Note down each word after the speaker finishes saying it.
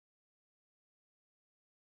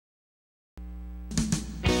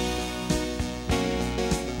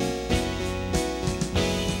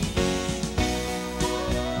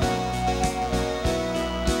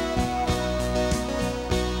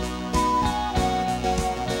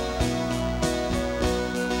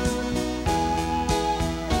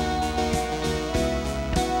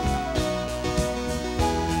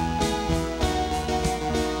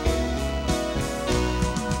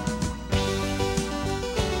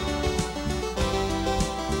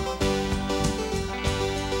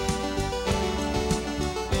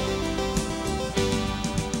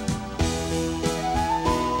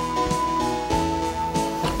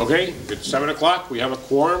Okay, it's 7 o'clock. We have a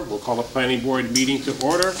quorum. We'll call the planning board meeting to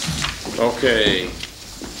order. Okay.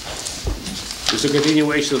 This is a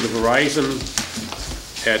continuation of the Verizon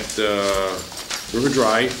at River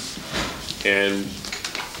Drive, and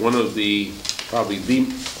one of the, probably the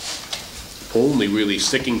only really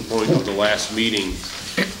sticking point of the last meeting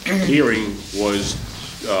hearing was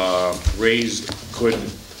raised, could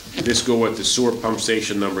this go at the sewer pump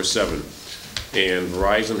station number 7? And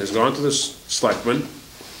Verizon has gone to the selectmen,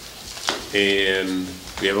 and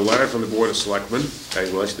we have a letter from the Board of Selectmen,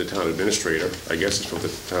 well, actually the town administrator, I guess it's from the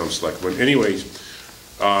town selectmen. Anyways,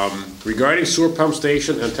 regarding sewer pump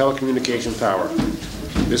station and telecommunication tower,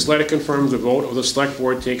 this letter confirms the vote of the select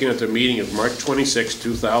board taken at the meeting of March 26,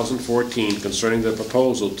 2014 concerning the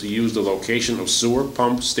proposal to use the location of sewer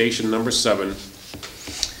pump station number 7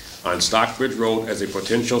 on Stockbridge Road as a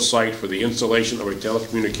potential site for the installation of a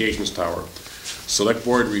telecommunications tower. Select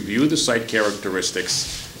board reviewed the site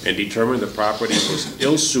characteristics and determined the property was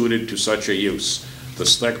ill-suited to such a use. The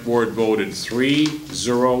select board voted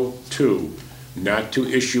 3-0-2 not to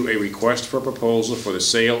issue a request for proposal for the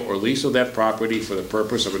sale or lease of that property for the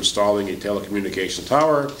purpose of installing a telecommunication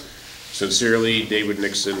tower. Sincerely, David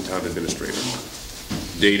Nixon, Town Administrator.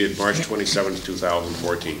 Dated March 27,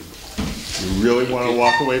 2014. You really want to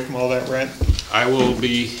walk away from all that, Brent? I will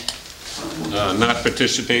be not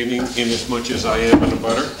participating in as much as I am in the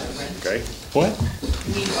butter. Okay. What?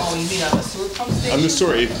 You mean on the sewer pump station? On the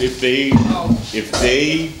sewer, if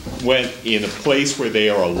they went in a place where they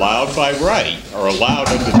are allowed by right, or allowed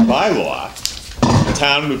under the bylaw, the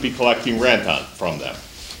town would be collecting rent from them.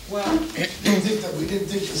 Well, we didn't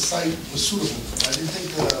think the site was suitable. I didn't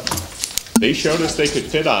think they showed us they could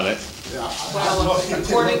fit on it. Yeah, well,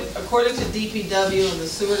 according to DPW and the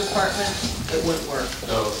sewer department, it wouldn't work.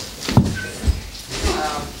 No.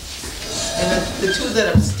 And the two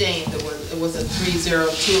that abstained, it was a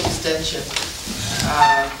 3-0-2 abstention.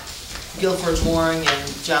 Guilford Mooring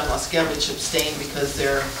and John Moskevich abstained because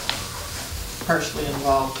they're partially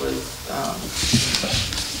involved with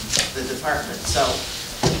the department. So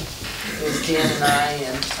it was Dan and I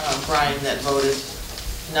and Brian that voted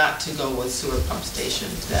not to go with sewer pump station,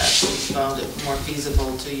 that we found it more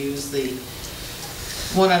feasible to use the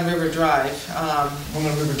one on River Drive. one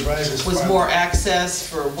on River Drive was more access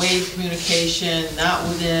for wave communication, not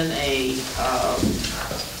within a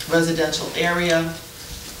residential area.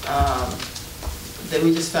 That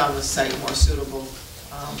we just found the site more suitable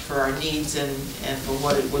for our needs and for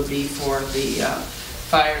what it would be for the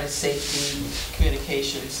fire and safety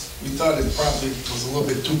communications. We thought it probably was a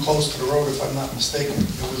little bit too close to the road, if I'm not mistaken.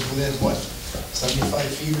 It was within, what, 75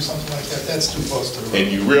 feet or something like that? That's too close to the road.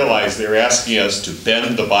 And you realize they're asking us to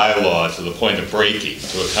bend the bylaw to the point of breaking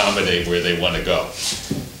to accommodate where they want to go.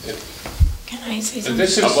 Can I say something?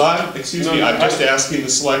 This is, excuse me, I'm just asking the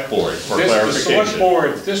select board for clarification. The select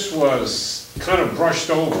board, this was kind of brushed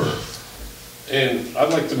over, and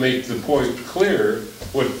I'd like to make the point clear.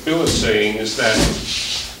 What Bill is saying is that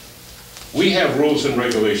we have rules and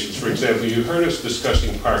regulations. For example, you heard us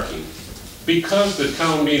discussing parking. Because the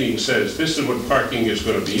town meeting says this is what parking is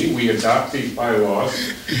going to be, we adopt these bylaws.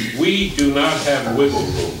 We do not have wiggle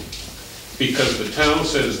room because the town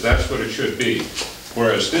says that's what it should be.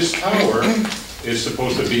 Whereas this tower is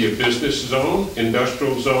supposed to be a business zone,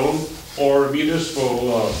 industrial zone, or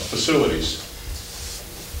municipal facilities.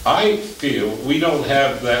 I feel we don't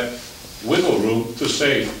have that wiggle room to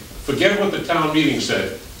say, forget what the town meeting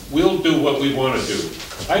said, we'll do what we want to do.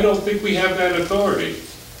 I don't think we have that authority.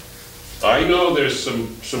 I know there's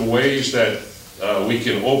some ways that we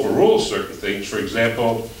can overrule certain things. For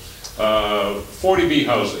example, 40B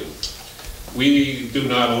housing. We do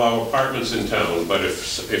not allow apartments in town, but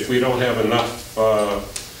if we don't have enough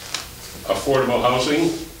affordable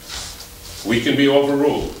housing, we can be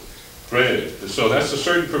overruled. Granted, so that's a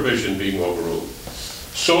certain provision being overruled.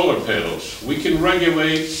 Solar panels, we can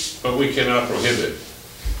regulate, but we cannot prohibit.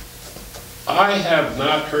 I have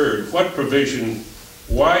not heard what provision.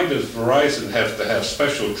 Why does Verizon have to have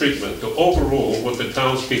special treatment to overrule what the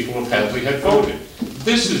townspeople of Hadley had voted?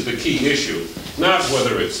 This is the key issue, not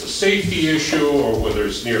whether it's a safety issue or whether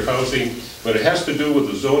it's near housing, but it has to do with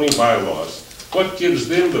the zoning bylaws. What gives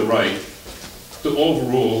them the right to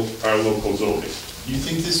overrule our local zoning? Do you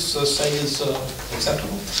think this site is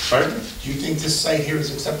acceptable? Pardon? Do you think this site here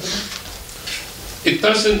is acceptable? It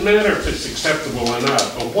doesn't matter if it's acceptable or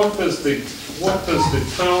not, but what does the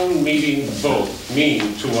town meeting vote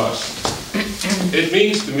mean to us? It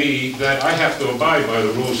means to me that I have to abide by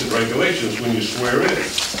the rules and regulations when you swear in.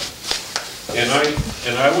 And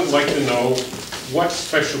I would like to know what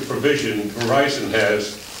special provision Verizon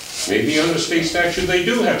has. Maybe under state statute they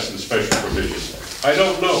do have some special provisions. I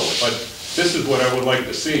don't know, but this is what I would like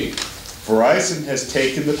to see. Verizon has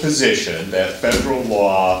taken the position that federal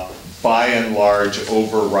law, by and large,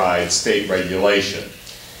 overrides state regulation.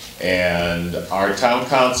 And our town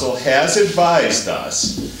council has advised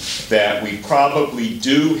us that we probably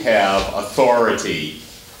do have authority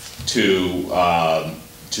to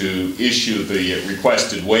issue the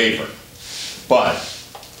requested waiver. But,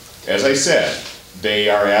 as I said, they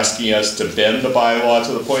are asking us to bend the bylaw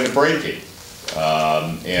to the point of breaking.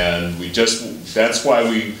 And we just, that's why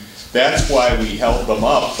we held them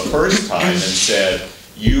up the first time and said,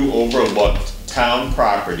 you overlooked town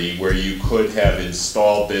property where you could have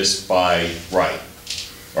installed this by right,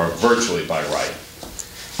 or virtually by right.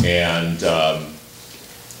 And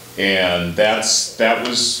that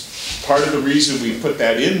was part of the reason we put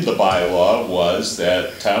that in the bylaw, was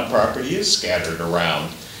that town property is scattered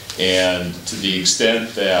around. And to the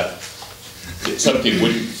extent that something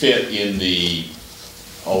wouldn't fit in the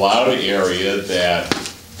allowed area, that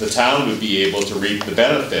the town would be able to reap the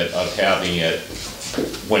benefit of having it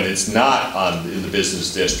when it's not in the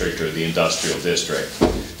business district or the industrial district,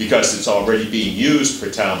 because it's already being used for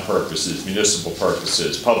town purposes, municipal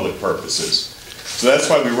purposes, public purposes. So that's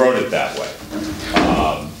why we wrote it that way.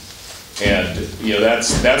 And you know,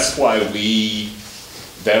 that's why we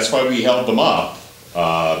held them up,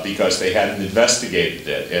 because they hadn't investigated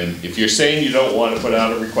it. And if you're saying you don't want to put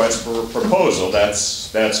out a request for a proposal, that's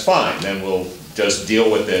fine. Then we'll just deal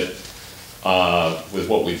with it with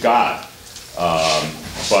what we've got.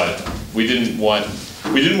 But we didn't want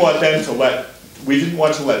to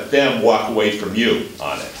let them walk away from you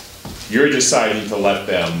on it. You're deciding to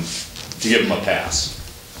give them a pass.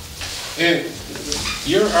 And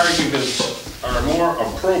your arguments are more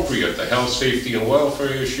appropriate. The health, safety, and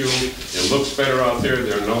welfare issue, it looks better out there,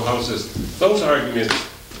 there are no houses. Those arguments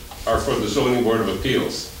are for the zoning board of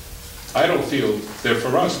appeals. I don't feel they're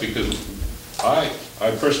for us, because I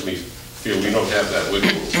personally feel we don't have that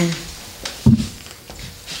wiggle room.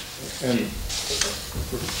 And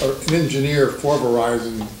an engineer for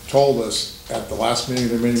Verizon told us at the last meeting,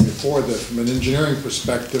 the meeting before, that from an engineering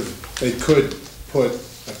perspective, they could put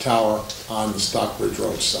a tower on the Stockbridge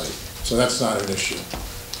Road site. So that's not an issue.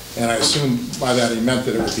 And I assume by that he meant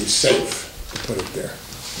that it would be safe to put it there.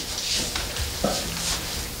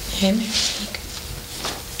 Hey, may I speak?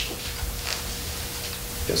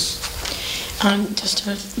 Yes. Just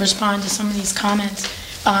to respond to some of these comments,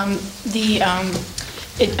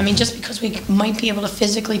 I mean, just because we might be able to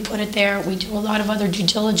physically put it there, we do a lot of other due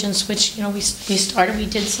diligence, which, you know, we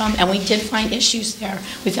did some, and we did find issues there.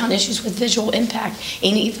 We found issues with visual impact.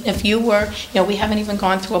 And even if you were, you know, we haven't even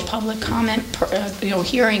gone through a public comment,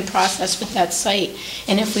 hearing process with that site.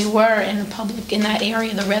 And if we were in public, in that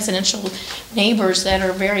area, the residential neighbors that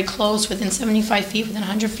are very close, within 75 feet, within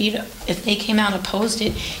 100 feet, if they came out and opposed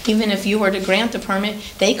it, even if you were to grant the permit,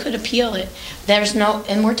 they could appeal it. There's no,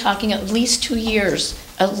 and we're talking at least 2 years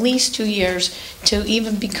to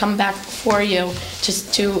even come back before you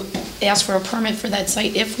to ask for a permit for that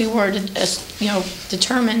site if we were to,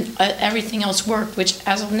 determine everything else worked, which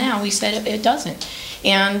as of now we said it doesn't.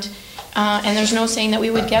 And there's no saying that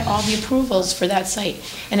we would get all the approvals for that site.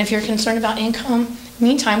 And if you're concerned about income,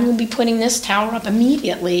 meantime, we'll be putting this tower up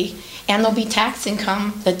immediately, and there'll be tax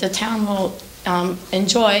income that the town will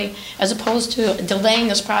enjoy, as opposed to delaying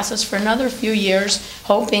this process for another few years,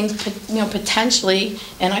 hoping, potentially,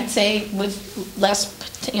 and I'd say with less,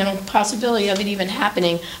 possibility of it even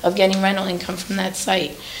happening, of getting rental income from that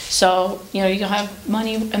site. So, you'll have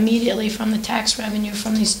money immediately from the tax revenue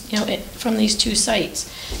from these, from these two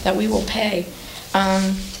sites that we will pay.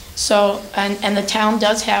 So, and the town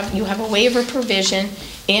does have, you have a waiver provision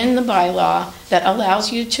in the bylaw that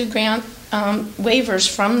allows you to grant waivers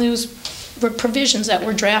from those provisions that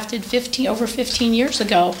were drafted over 15 years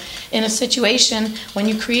ago. In a situation when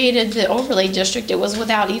you created the overlay district, it was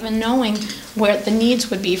without even knowing where the needs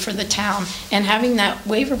would be for the town. And having that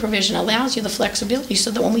waiver provision allows you the flexibility, so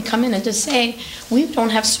that when we come in and just say, we don't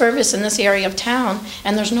have service in this area of town,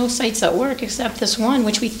 and there's no sites that work except this one,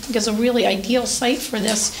 which we think is a really ideal site for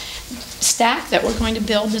this stack that we're going to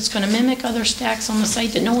build, that's going to mimic other stacks on the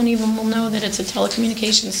site, that no one even will know that it's a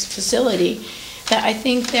telecommunications facility. That I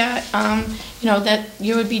think that, that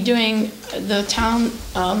you would be doing the town,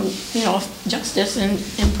 justice in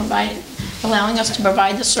allowing us to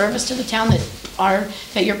provide the service to the town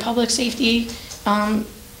that your public safety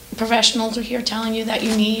professionals are here telling you that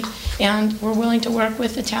you need, and we're willing to work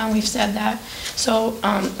with the town, we've said that. So,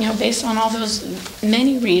 based on all those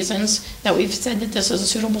many reasons that we've said that this is a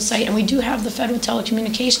suitable site, and we do have the Federal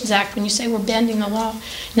Telecommunications Act, when you say we're bending the law,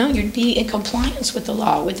 no, you'd be in compliance with the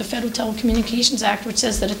law, with the Federal Telecommunications Act, which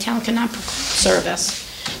says that a town cannot preclude service.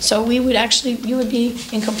 So you would be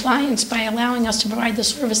in compliance by allowing us to provide the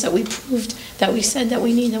service that we proved, that we said that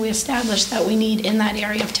we need, that we established that we need in that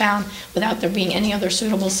area of town without there being any other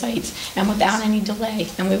suitable sites and without any delay.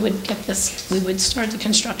 And we would start the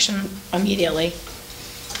construction immediately.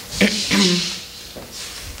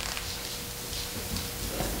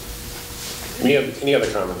 Any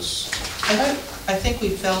other comments? I think we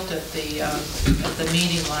felt at the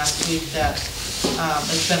meeting last week that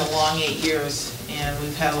it's been a long 8 years, and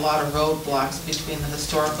we've had a lot of roadblocks between the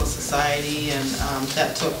Historical Society, and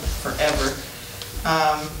that took forever.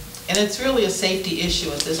 And it's really a safety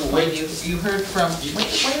issue at this point. You heard from,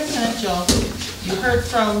 wait a minute, Joe. You heard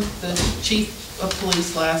from the chief of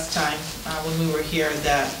police last time when we were here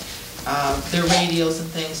that their radios and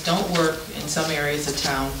things don't work in some areas of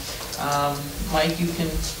town. Mike, you can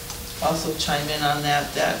also chime in on that,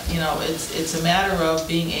 it's a matter of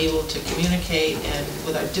being able to communicate and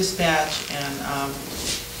with our dispatch, and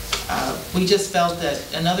we just felt that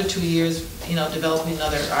another 2 years, developing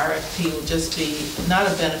another RFP will just be not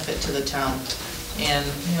a benefit to the town. And,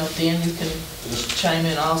 Dan, you can chime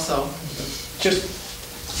in also.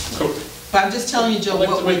 But I'm just telling you, Joe,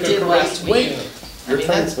 what we did last week. Your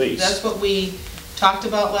turn, please. That's what we talked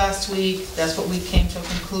about last week. That's what we came to a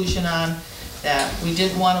conclusion on, that we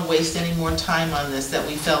didn't want to waste any more time on this, that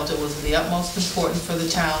we felt it was the utmost important for the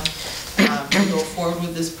town to go forward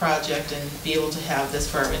with this project and be able to have this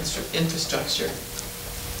for our infrastructure.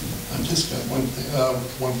 I've just got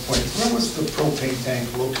one point. Where was the propane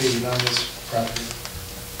tank located on this property?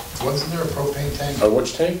 Wasn't there a propane tank?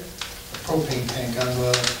 Which tank? A propane tank on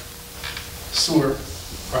the sewer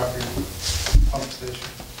property, pump station.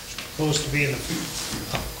 Supposed to be in the,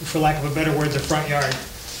 for lack of a better word, the front yard.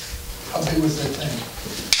 How big was that tank?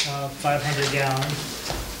 500 gallon.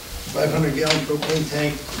 500 gallon propane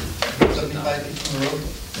tank, 75 feet from the road?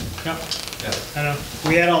 Yep. Yeah. I know.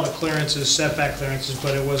 We had all the clearances, setback clearances,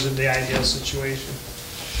 but it wasn't the ideal situation.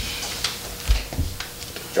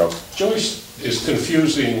 Joe? Joyce is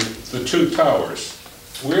confusing the two towers.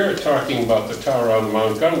 We're talking about the tower on the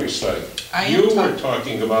Montgomery site. You were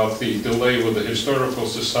talking about the delay with the Historical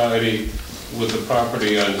Society with the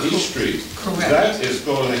property on East Street. Correct. That is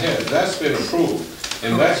going ahead. That's been approved.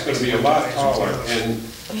 And that's going to be a lot taller. And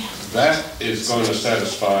that is going to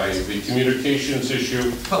satisfy the communications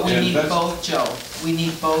issue. But we need both, Joe. We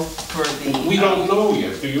need both for the... We don't know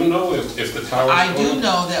yet. Do you know if the tower's going... I do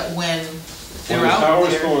know that when they're out the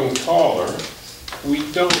tower's there... going taller, we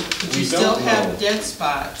don't know. But you still have dead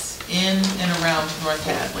spots in and around North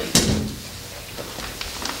Hadley.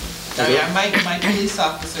 I mean, my police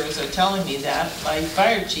officers are telling me that, my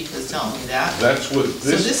fire chief is telling me that. That's with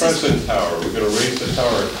this present tower. We're going to raise the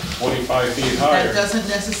tower 25 feet higher. That doesn't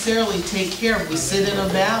necessarily take care of, we sit in a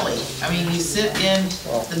valley. I mean, you sit in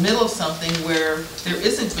the middle of something where there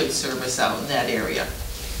isn't good service out in that area.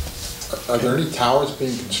 Are there any towers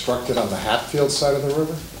being constructed on the Hatfield side of the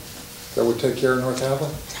river that would take care of North Hadley?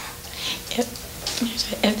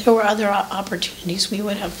 If there were other opportunities, we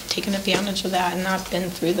would have taken advantage of that and not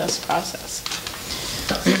been through this process.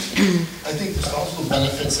 I think this also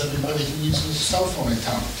benefits everybody who uses a cell phone in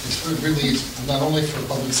town. It's not only for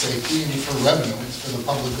public safety and for revenue, it's for the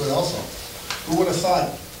public good also. Who would have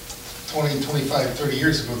thought 20, 25, 30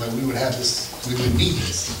 years ago that we would have this, we would need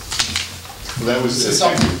this? Well, that was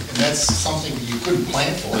something, and that's something you couldn't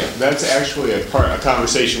plan for. Yeah, that's actually a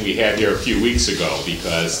conversation we had here a few weeks ago,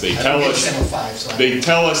 because they tell us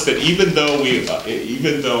that even though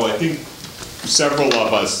I think several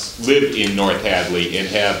of us live in North Hadley and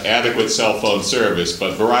have adequate cell phone service,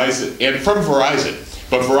 but Verizon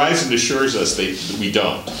assures us we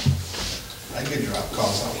don't. I get drop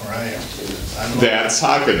calls out where I am. That's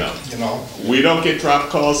Hockenham. You know, we don't get drop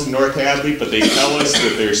calls in North Hadley, but they tell us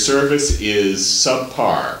that their service is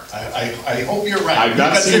subpar. I hope you're right. I've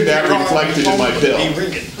not seen that reflected in my bill.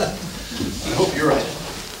 I hope you're right.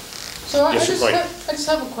 So I just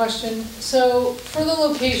have a question. So for the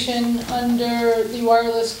location under the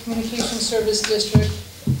Wireless Communication Service District,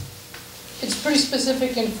 it's pretty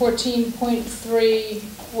specific in 14.3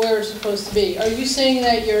 where it's supposed to be. Are you saying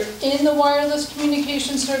that you're in the Wireless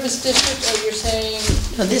Communication Service District, or you're saying...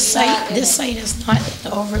 No, this site is not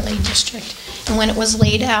the overlay district. And when it was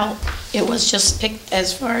laid out, it was just picked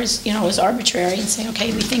as far as, it was arbitrary and saying,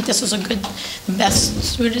 okay, we think this is a good, the best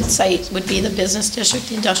suited site would be the business district,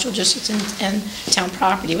 the industrial district, and town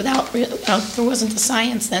property, without, there wasn't the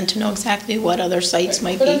science then to know exactly what other sites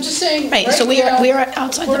might be. But I'm just saying, Right, right so we are now,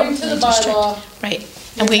 outside the according to the overlay district. bylaw, Right,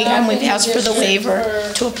 you're not and we've in the asked for the district waiver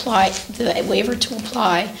for- to apply, the waiver to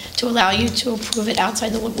apply, to allow you to approve it outside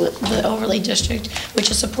the overlay district,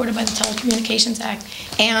 which is supported by the Telecommunications Act,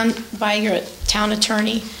 and by your town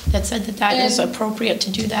attorney that said that that is And- appropriate to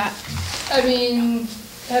do that. I mean,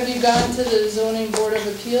 have you gone to the zoning board of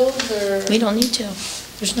appeals, or? We don't need to.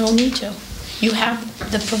 There's no need to. You have,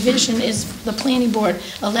 the provision is, the planning board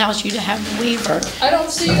allows you to have the waiver. I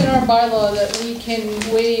don't see in our bylaw that we can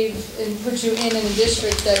waive and put you in a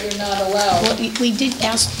district that you're not allowed. Well, we did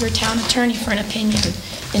ask your town attorney for an opinion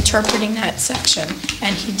interpreting that section,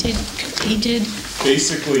 and he did.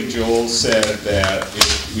 Basically, Joel said that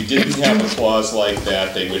if we didn't have a clause like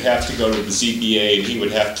that, they would have to go to the ZBA, and he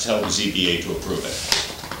would have to tell the ZBA to approve it.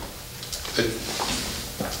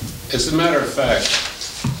 As a matter of fact,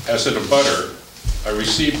 as an abutter, I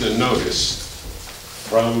received a notice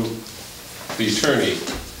from the attorney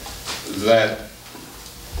that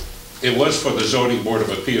it was for the zoning board of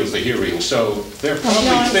appeals, the hearing, so they're No, probably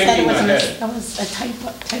I said it thinking was ahead. that was a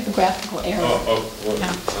typographical error. Well,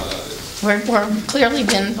 Yeah. We're clearly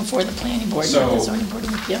been before the planning board, not the So- zoning board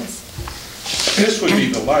of appeals. this would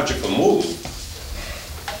be the logical move.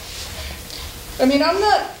 I mean, I'm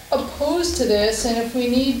not opposed to this, and if we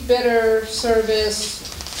need better service,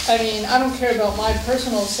 I mean, I don't care about my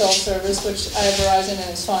personal cell service, which I have Verizon and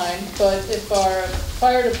it's fine, but if our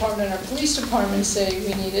fire department or police department say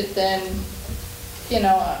we need it, then,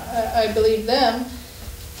 I believe them.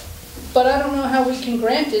 But I don't know how we can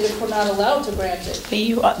grant it if we're not allowed to grant it. But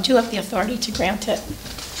you do have the authority to grant it.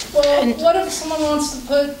 Well, And- what if someone wants to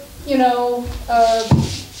put, a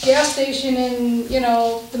gas station in,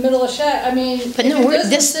 the middle of Shat? I mean, But if no, it doesn't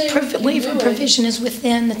this say we can waiver do it- provision is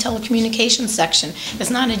within the telecommunications section. It's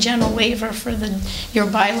not a general waiver for your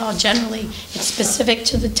bylaw generally. It's specific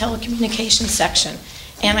to the telecommunications section.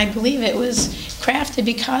 And I believe it was crafted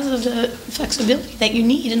because of the flexibility that you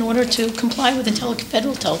need in order to comply with the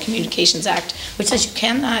Federal Telecommunications Act, which says you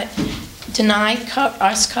cannot deny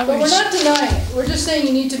us coverage. But we're not denying it, we're just saying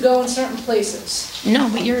you need to go in certain places. No,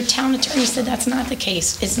 but your town attorney said that's not the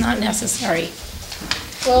case. It's not necessary.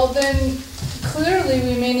 Well, then, clearly,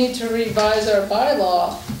 we may need to revise our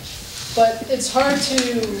bylaw, but it's hard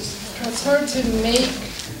to make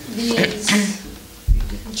these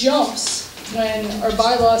jumps when our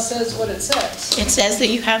bylaw says what it says. It says that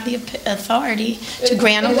you have the authority to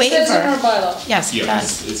grant a waiver. It says in our bylaw. Yes, it Yeah,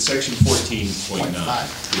 does. it's section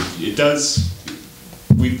 14.9. It does,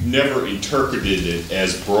 we've never interpreted it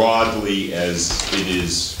as broadly as it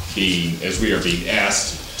is as we are being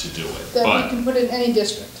asked to do it. That we But can put in any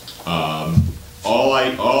district.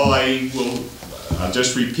 I'll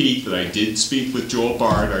just repeat that I did speak with Joel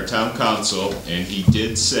Bard, our town council, and he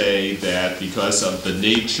did say that because of the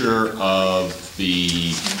nature of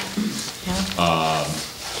the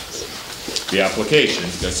application,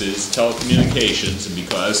 because it is telecommunications, and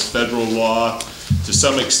because federal law to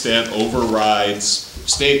some extent overrides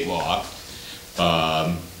state law,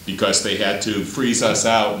 because they had to freeze us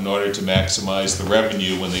out in order to maximize the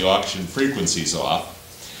revenue when the auction frequency's off.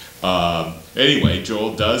 Anyway,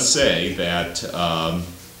 Joel does say that,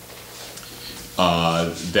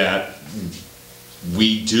 that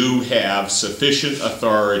we do have sufficient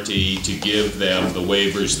authority to give them the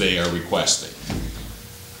waivers they are requesting.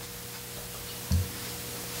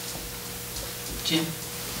 Jim?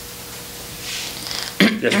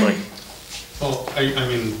 Yes, Mike? Well, I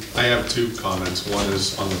mean, I have two comments. One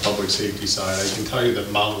is on the public safety side. I can tell you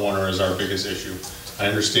that Mount Warner is our biggest issue. I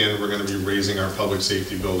understand we're gonna be raising our public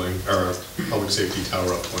safety building, or our public safety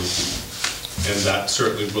tower up 20 feet. And that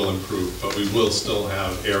certainly will improve, but we will still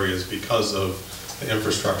have areas because of the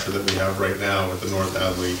infrastructure that we have right now at the North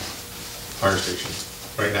Hadley Fire Station.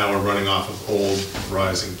 Right now, we're running off of old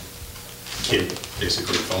Verizon cable,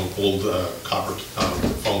 basically, old copper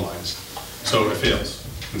phone lines. So it fails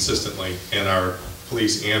consistently, and our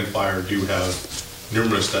police and fire do have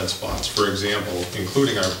numerous dead spots. For example,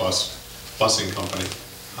 including our busing company,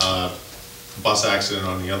 bus accident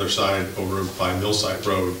on the other side over by Millside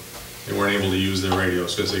Road. They weren't able to use their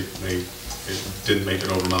radios because they didn't make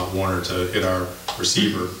it over Mount Warner to hit our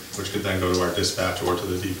receiver, which could then go to our dispatch or to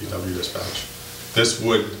the DPW dispatch. This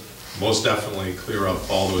would most definitely clear up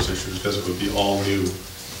all those issues because it would be all new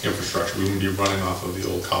infrastructure. We wouldn't be running off of the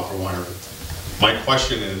old copper wiring. My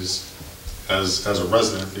question is, as a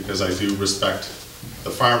resident, because I do respect the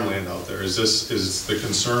farmland out there, is the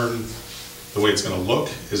concern the way it's gonna look?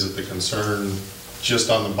 Is it the concern just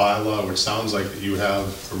on the bylaw, which sounds like that you have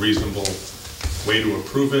a reasonable way to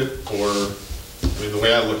approve it? Or, I mean, the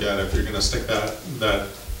way I look at it, if you're gonna stick that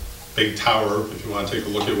big tower, if you wanna take a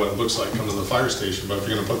look at what it looks like, come to the fire station, but if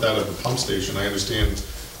you're gonna put that at the pump station, I understand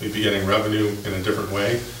we'd be getting revenue in a different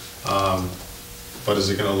way. But is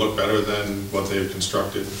it gonna look better than what they've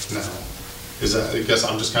constructed now? Is that, I guess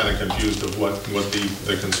I'm just kind of confused of what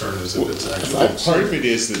the concern is, if it's actually. Part of it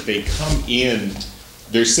is that they come in,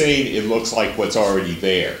 they're saying it looks like what's already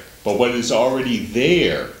there, but what is already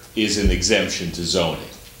there is an exemption to zoning.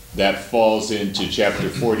 That falls into chapter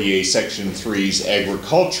 48, section 3's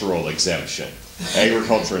agricultural exemption,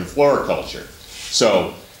 agriculture and floriculture.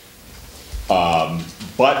 So,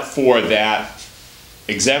 but for that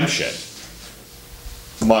exemption,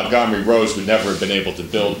 Montgomery Rose would never have been able to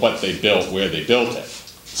build what they built where they built it.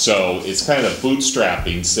 So it's kind of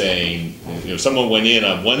bootstrapping, saying, you know, someone went in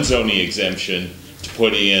on one zoning exemption to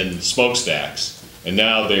put in smokestacks, and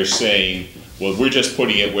now they're saying, well, we're just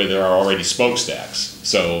putting it where there are already smokestacks.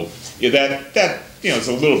 So yeah, that you know, it's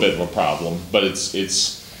a little bit of a problem, but it's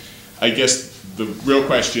I guess the real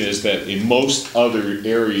question is that in most other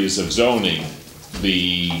areas of zoning,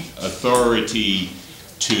 the authority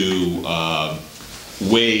to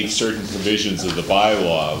waive certain provisions of the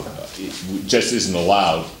bylaw just isn't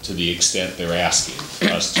allowed to the extent they're asking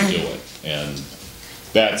us to do it. And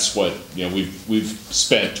that's what, you know, we've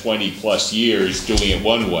spent 20+ years doing it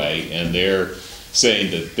one way, and they're saying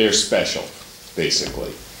that they're special,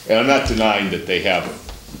 basically. And I'm not denying that they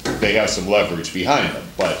have some leverage behind them,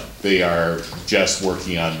 but they are just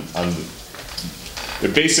working on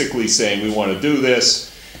they're basically saying, we want to do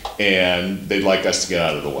this, and they'd like us to get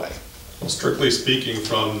out of the way. Well, strictly speaking,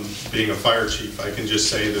 from being a fire chief, I can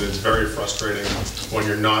just say that it's very frustrating when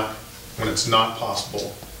it's not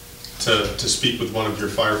possible to speak with one of your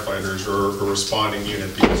firefighters or a responding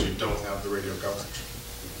unit because you don't have the radio coverage.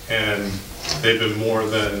 And they've been more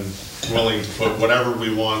than willing to put whatever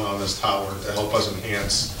we want on this tower to help us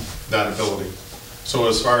enhance that ability. So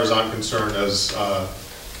as far as I'm concerned, as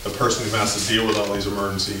the person who has to deal with all these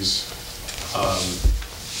emergencies,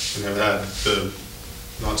 and have had the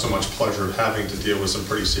not so much pleasure of having to deal with some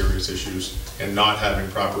pretty serious issues and not having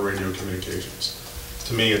proper radio communications.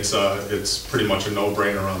 To me, it's pretty much a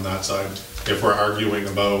no-brainer on that side. If we're arguing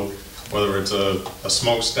about whether it's a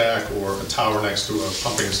smokestack or a tower next to a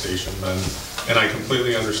pumping station, then, and I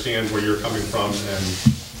completely understand where you're coming from, and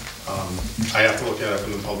I have to look at it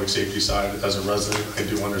from the public safety side. As a resident, I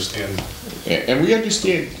do understand. And we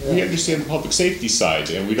understand the public safety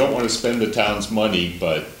side, and we don't want to spend the town's money,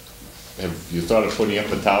 but have you thought of putting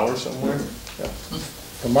up a tower somewhere? Yeah.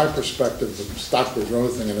 From my perspective, the Stockbridge Road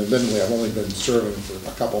thing, and admittedly, I've only been serving for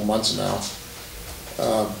a couple months now,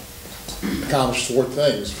 accomplished 4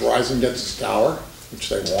 things. Verizon gets its tower, which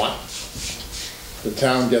they want. The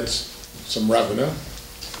town gets some revenue.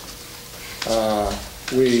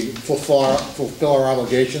 We fulfill our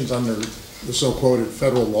obligations under the so-quoted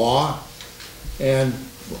federal law, and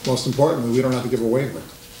most importantly, we don't have to give a waiver.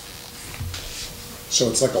 So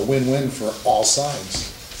it's like a win-win for all sides.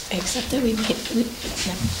 Except that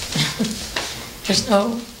there's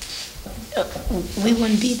no, we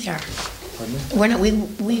wouldn't be there. Pardon me? We're not, we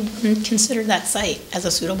wouldn't consider that site as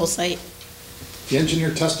a suitable site. The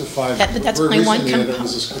engineer testified But that's very only one recently that it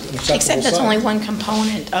component. was an acceptable Except that's site. only one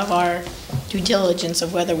component of our due diligence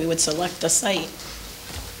of whether we would select a site.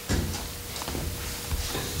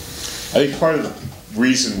 I think part of the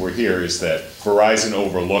reason we're here is that Verizon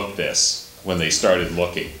overlooked this when they started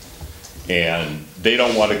looking, and they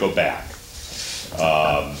don't want to go back.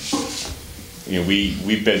 You know,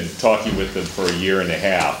 we've been talking with them for 1.5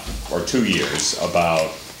 years or 2 years about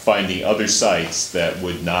finding other sites that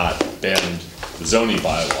would not bend the zoning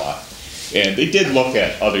bylaw, and they did look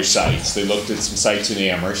at other sites. They looked at some sites in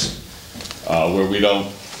Amherst where we don't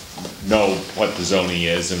know what the zoning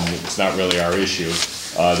is, and it's not really our issue.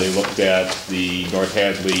 They looked at the North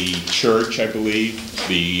Hadley Church, I believe,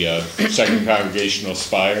 the Second Congregational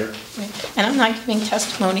Spire. And I'm not giving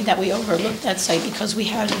testimony that we overlooked that site because we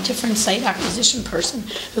had a different site acquisition person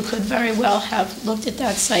who could very well have looked at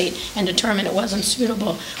that site and determined it wasn't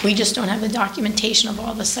suitable. We just don't have the documentation of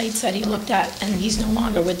all the sites that he looked at, and he's no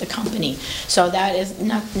longer with the company. So that is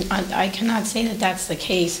not, I cannot say that that's the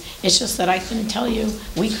case. It's just that we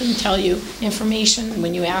couldn't tell you information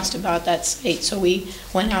when you asked about that site. So we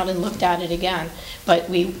went out and looked at it again. But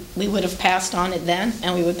we would have passed on it then,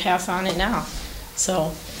 and we would pass on it now.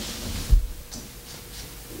 So.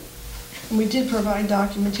 We did provide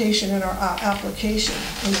documentation in our application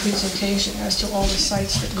and presentation as to all the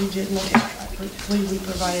sites that we did look at. I believe we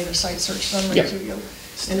provided a site search summary to you.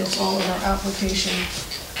 and it's all in our application.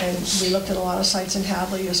 And we looked at a lot of sites in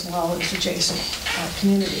Hadley as well as adjacent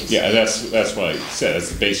communities. Yeah, and that's what I said, that's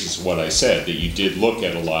the basis of what I said, that you did look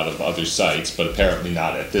at a lot of other sites, but apparently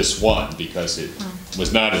not at this one, because it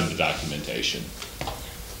was not in the documentation.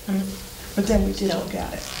 But then we did look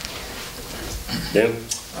at it. Dan?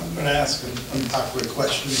 I'm going to ask an unpopular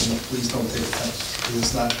question, and please don't take offense, because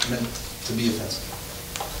it's not meant to be offensive.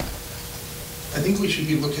 I think we should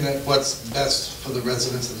be looking at what's best for the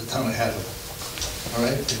residents of the town of Hadley. All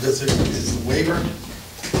right? Is the waiver,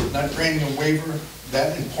 not granting a waiver,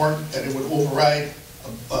 that important that it would override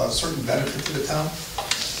a certain benefit to the town?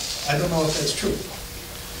 I don't know if that's true.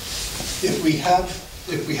 If we have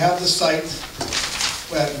the site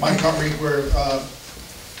at Montgomery where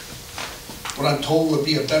what I'm told would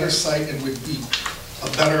be a better site and would be a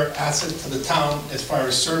better asset to the town as far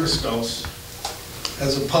as service goes,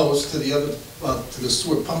 as opposed to the other, to the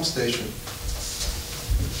sewer pump station,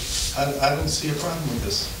 I don't see a problem with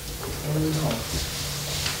this. I really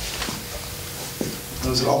don't.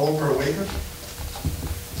 Was it all over a waiver?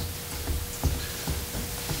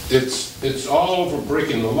 It's all over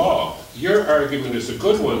breaking the law. Your argument is a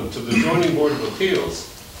good one to the zoning board of appeals.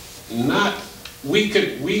 We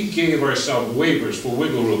gave ourselves waivers for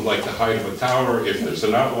wiggle room, like the height of a tower, if there's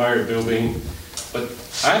an outlier building, but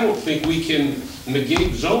I don't think we can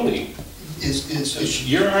negate zoning.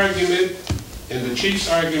 Your argument and the chief's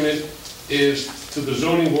argument is to the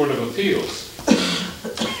zoning board of appeals.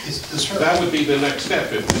 That would be the next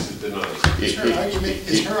step if this is denied. Is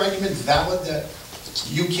her argument valid that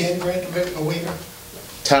you can grant a waiver?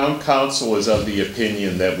 Town council is of the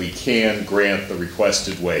opinion that we can grant the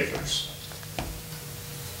requested waivers.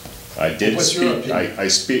 I did What's speak, your opinion? I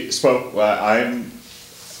spoke,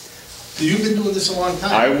 You've been doing this a long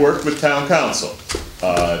time. I worked with town council,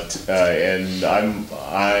 and I'm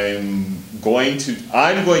going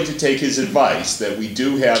to take his advice that we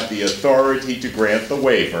do have the authority to grant the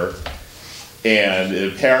waiver, and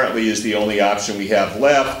it apparently is the only option we have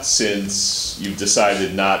left since you've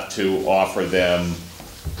decided not to offer them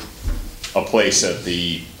a place at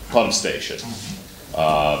the pump station.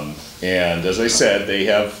 And as I said, they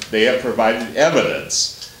have provided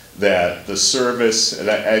evidence that the service, and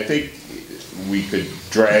I think we could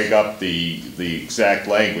drag up the exact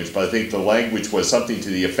language, but I think the language was something to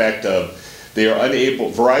the effect of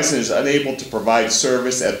Verizon is unable to provide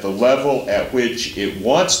service at the level at which it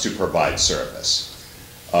wants to provide service,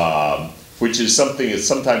 which is something that's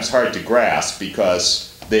sometimes hard to grasp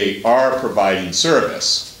because they are providing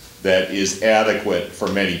service that is adequate for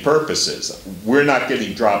many purposes. We're not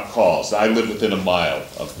getting dropped calls. I live within a mile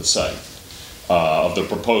of the site, of the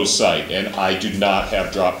proposed site, and I do not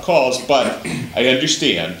have dropped calls, but I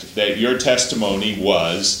understand that your testimony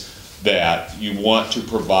was that you want to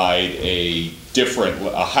provide a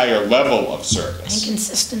higher level of service. And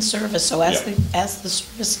consistent service, so as the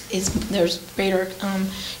service is, there's greater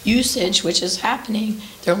usage, which is happening,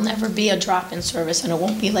 there'll never be a drop in service, and it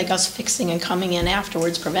won't be like us fixing and coming in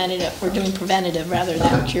afterwards, preventative. We're doing preventative rather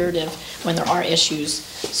than curative when there are issues,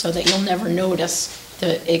 so that you'll never notice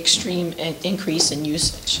the extreme increase in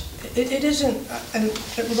usage. It isn't, and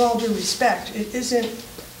with all due respect, it isn't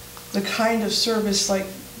the kind of service like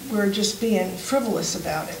we're just being frivolous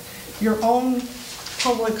about it. Your own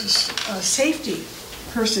public safety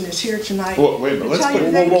person is here tonight. Well, wait a minute,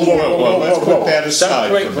 let's put that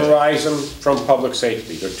aside. Separate Verizon from public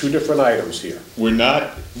safety. They're two different items here. We're not I'm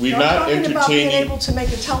talking entertaining. about being able to make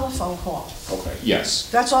a telephone call. Okay. Yes.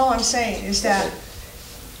 That's all I'm saying, is that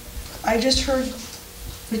I just heard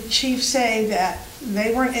the chief say that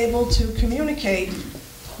they weren't able to communicate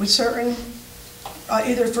with certain,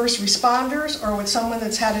 either first responders or with someone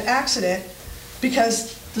that's had an accident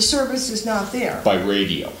because the service is not there. By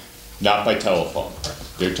radio, not by telephone.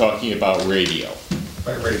 They're talking about radio.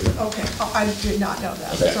 By radio. Okay, I did not know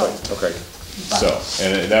that, Okay. so. Okay. So,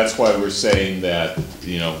 and that's why we're saying that,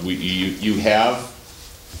 you know, you have.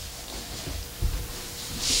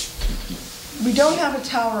 We don't have a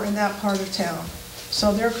tower in that part of town,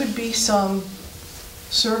 so there could be some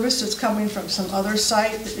service that's coming from some other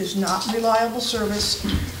site that is not reliable service.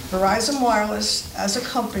 Verizon Wireless, as a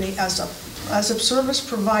company, as a service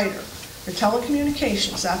provider for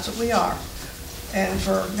telecommunications, that's what we are. And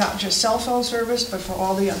for not just cell phone service, but for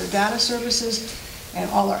all the other data services and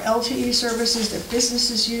all our LTE services that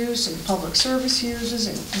businesses use and public service uses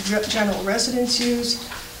and general residents use.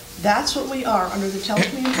 That's what we are under the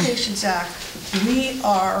Telecommunications Act. We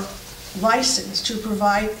are licensed to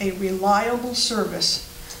provide a reliable service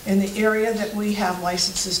in the area that we have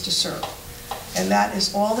licenses to serve. And that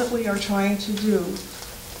is all that we are trying to do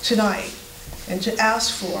tonight, and to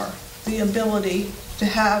ask for the ability to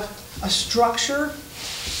have a structure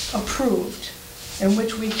approved in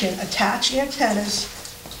which we can attach antennas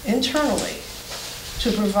internally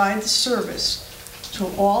to provide the service to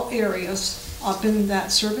all areas up in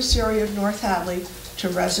that service area of North Hadley, to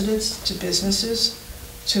residents, to businesses,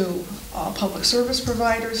 to public service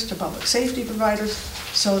providers, to public safety providers,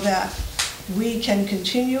 so that we can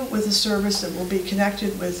continue with a service that will be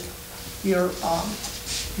connected with your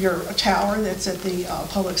tower that's at the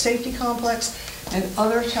public safety complex and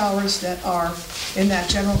other towers that are in that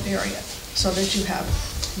general area, so that you have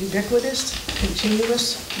ubiquitous,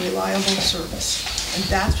 continuous, reliable service. And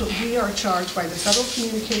that's what we are charged by the Federal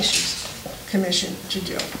Communications Commission to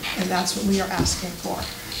do, and that's what we are asking for.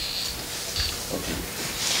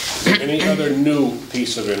 Any other new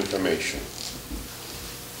piece of information?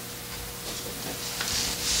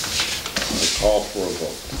 I call for a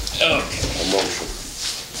vote. Okay. A motion.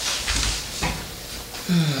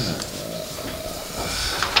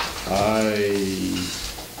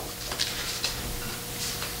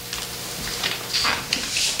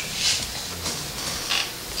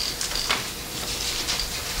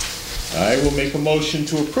 I will make a motion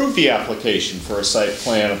to approve the application for a site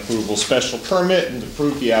plan approval special permit and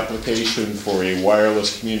approve the application for a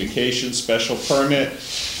wireless communication special permit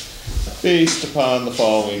based upon the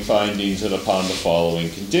following findings and upon the following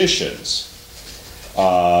conditions.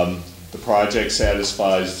 The project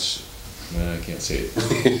satisfies, I can't say it,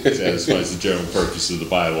 satisfies the general purpose of the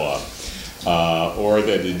bylaw, or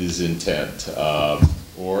that it is intent,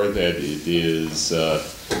 or that it is, I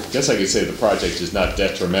guess I could say the project is not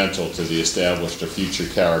detrimental to the established or future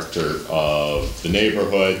character of the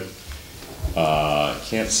neighborhood.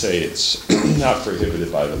 Can't say it's not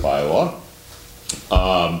prohibited by the bylaw.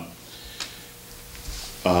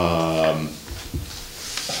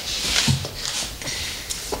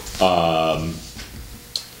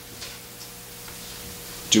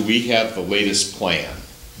 Do we have the latest plan,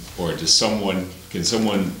 or can someone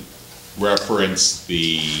reference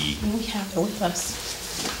the We have it with us.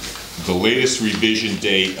 latest revision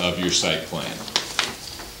date of your site plan?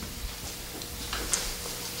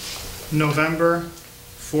 November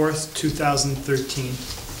 4th, 2013.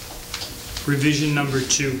 Revision number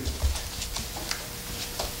 2.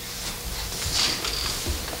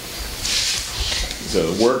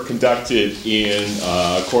 The work conducted in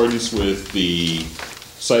accordance with the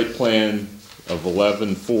site plan of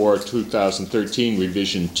 11/4/2013,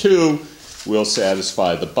 revision 2, will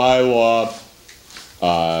satisfy the bylaw.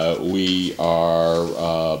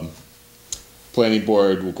 Planning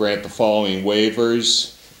board will grant the following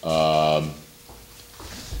waivers.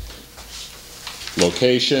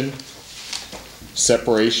 Location,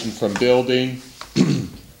 separation from building,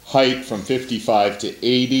 height from 55 to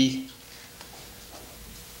 80,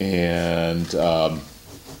 and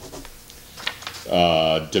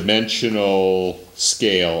dimensional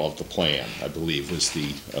scale of the plan, I believe was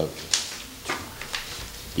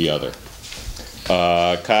the other.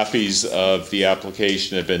 Copies of the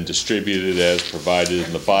application have been distributed as provided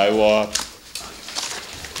in the bylaw.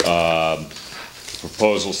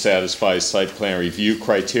 Proposal satisfies site plan review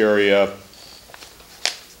criteria.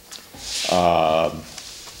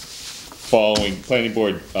 Planning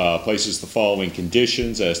board places the following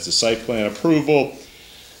conditions as to site plan approval.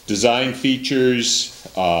 Design features,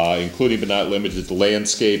 including but not limited to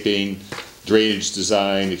landscaping, drainage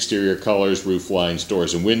design, exterior colors, roof lines,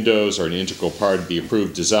 doors, and windows are an integral part of the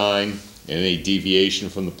approved design, and any deviation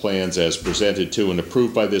from the plans as presented to and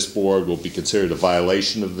approved by this board will be considered a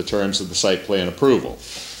violation of the terms of the site plan approval,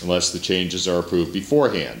 unless the changes are approved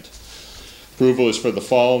beforehand. Approval is for the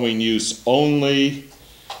following use only: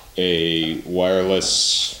 a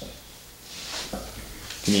wireless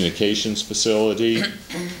communications facility.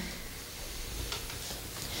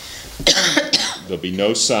 There'll be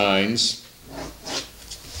no signs.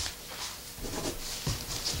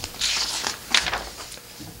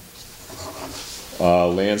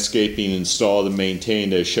 Landscaping installed and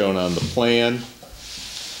maintained as shown on the plan.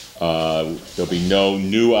 There'll be no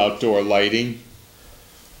new outdoor lighting.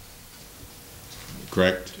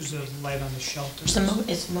 Correct? There's a light on the shelter. It's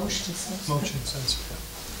motion sensitive. Motion sensor.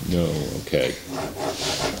 No, okay.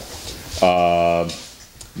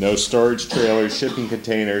 No storage trailers, shipping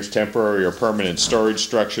containers, temporary or permanent storage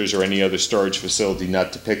structures, or any other storage facility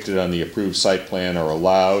not depicted on the approved site plan are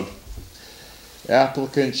allowed.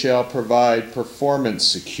 Applicant shall provide performance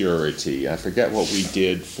security. I forget what we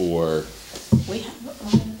did for. We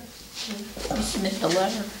submitted a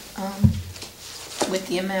letter with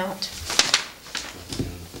the amount.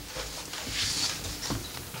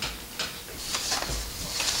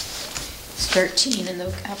 It's 13 in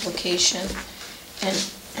the application, and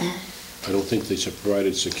I don't think they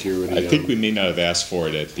provided security. I think we may not have asked for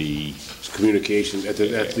it at the Communication at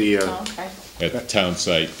the, Oh, okay. at the town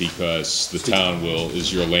site, because the town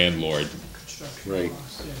is your landlord. Construction Right.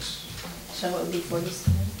 costs, yes. So it would be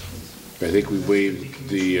 47? I think we waived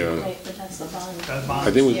the, Right, but that's the bond. That bond.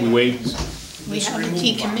 I think we waived, We This have the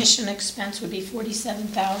removal bond. decommission expense would be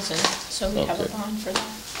 47,000, so we have a Okay. bond for that.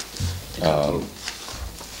 to cover.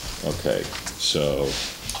 Okay, so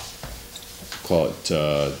call it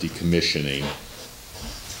decommissioning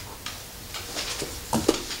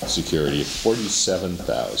security of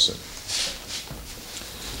 47,000.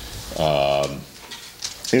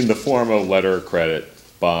 In the form of letter of credit,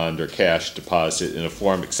 bond, or cash deposit in a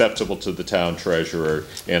form acceptable to the town treasurer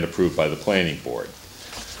and approved by the planning board.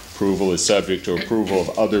 Approval is subject to approval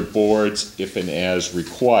of other boards if and as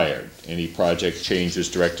required. Any project changes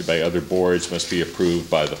directed by other boards must be approved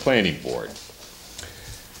by the planning board.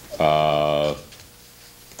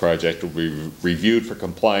 Project will be reviewed for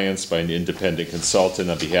compliance by an independent consultant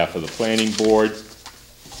on behalf of the planning board.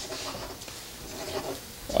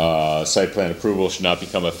 Site plan approval should not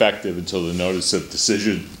become effective until the notice of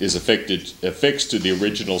decision is affixed to the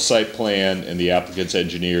original site plan and the applicant's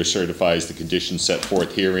engineer certifies the conditions set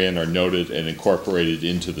forth herein are noted and incorporated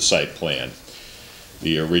into the site plan.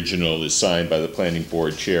 The original is signed by the planning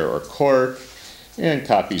board chair or clerk, and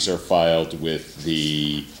copies are filed with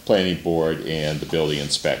the planning board and the building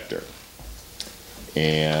inspector.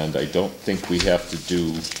 And I don't think we have to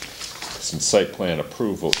do, since site plan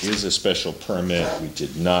approval is a special permit, we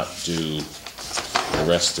did not do the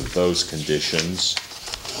rest of those conditions,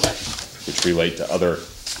 which relate to other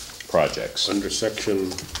projects. under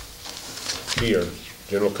section here,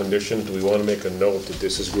 general condition, do we want to make a note that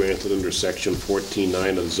this is granted under section 14.9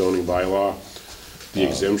 of the zoning bylaw, the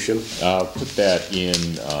exemption? I'll put that in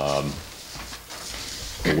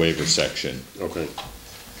the waiver section. Okay.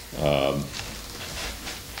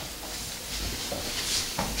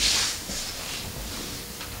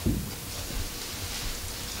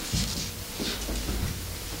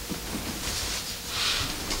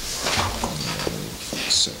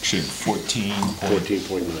 Section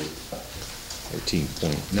 14.9.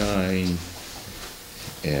 14.9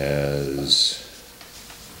 as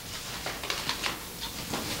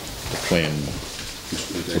the plan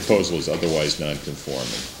proposal is otherwise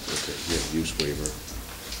non-conforming. Okay, yeah, use waiver.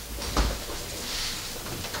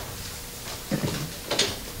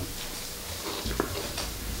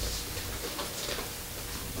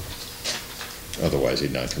 Otherwise a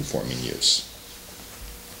non-conforming use.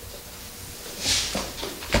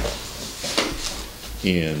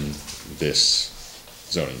 In this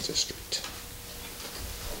zoning district.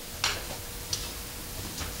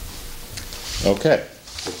 Okay.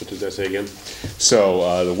 What did that say again?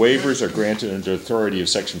 So the waivers are granted under authority of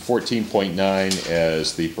section 14.9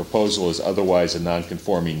 as the proposal is otherwise a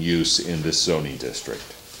non-conforming use in this zoning district.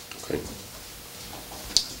 Okay.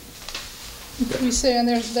 Can we say on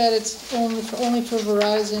there that it's only for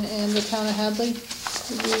Verizon and the town of Hadley?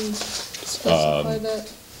 Did we specify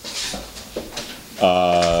that?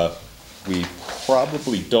 We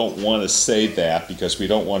probably don't want to say that because we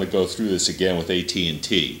don't want to go through this again with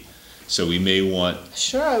AT&T. So we may want,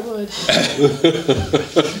 Sure I would.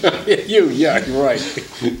 Yeah, you're right.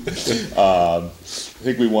 I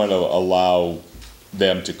think we want to allow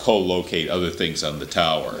them to co-locate other things on the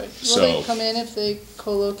tower. Will they So, come in if they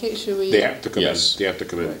co-locate? Should we? They have to come in, Yes. they have to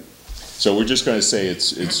come in. so we're just going to say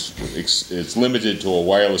it's limited to a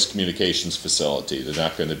wireless communications facility. They're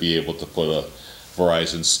not going to be able to put a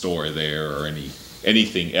Verizon store there or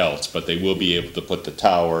anything else, but they will be able to put the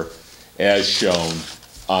tower as shown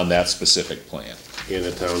on that specific plan. And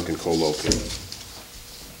the town can co-locate.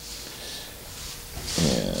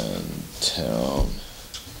 And town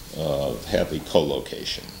of Hadley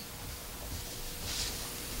co-location.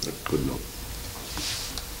 Good note.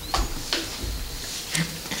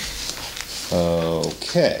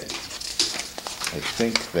 Okay. I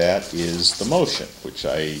think that is the motion, which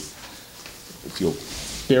if you'll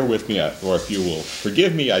bear with me, or if you will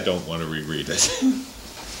forgive me, I don't want to reread it.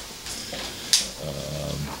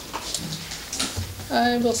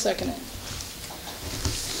 I will second it.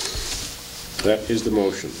 That is the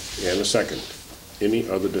motion, and a second. Any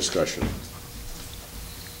other discussion?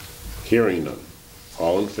 Hearing none.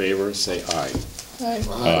 All in favor, say aye.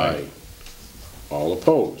 Aye. All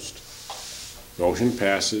opposed. Motion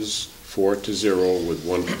passes 4-0 with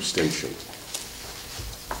one abstention.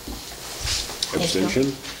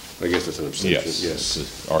 Abstention? I guess that's an abstention,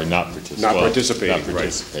 yes. Or not participating. Not participating, Not right.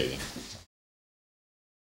 participating.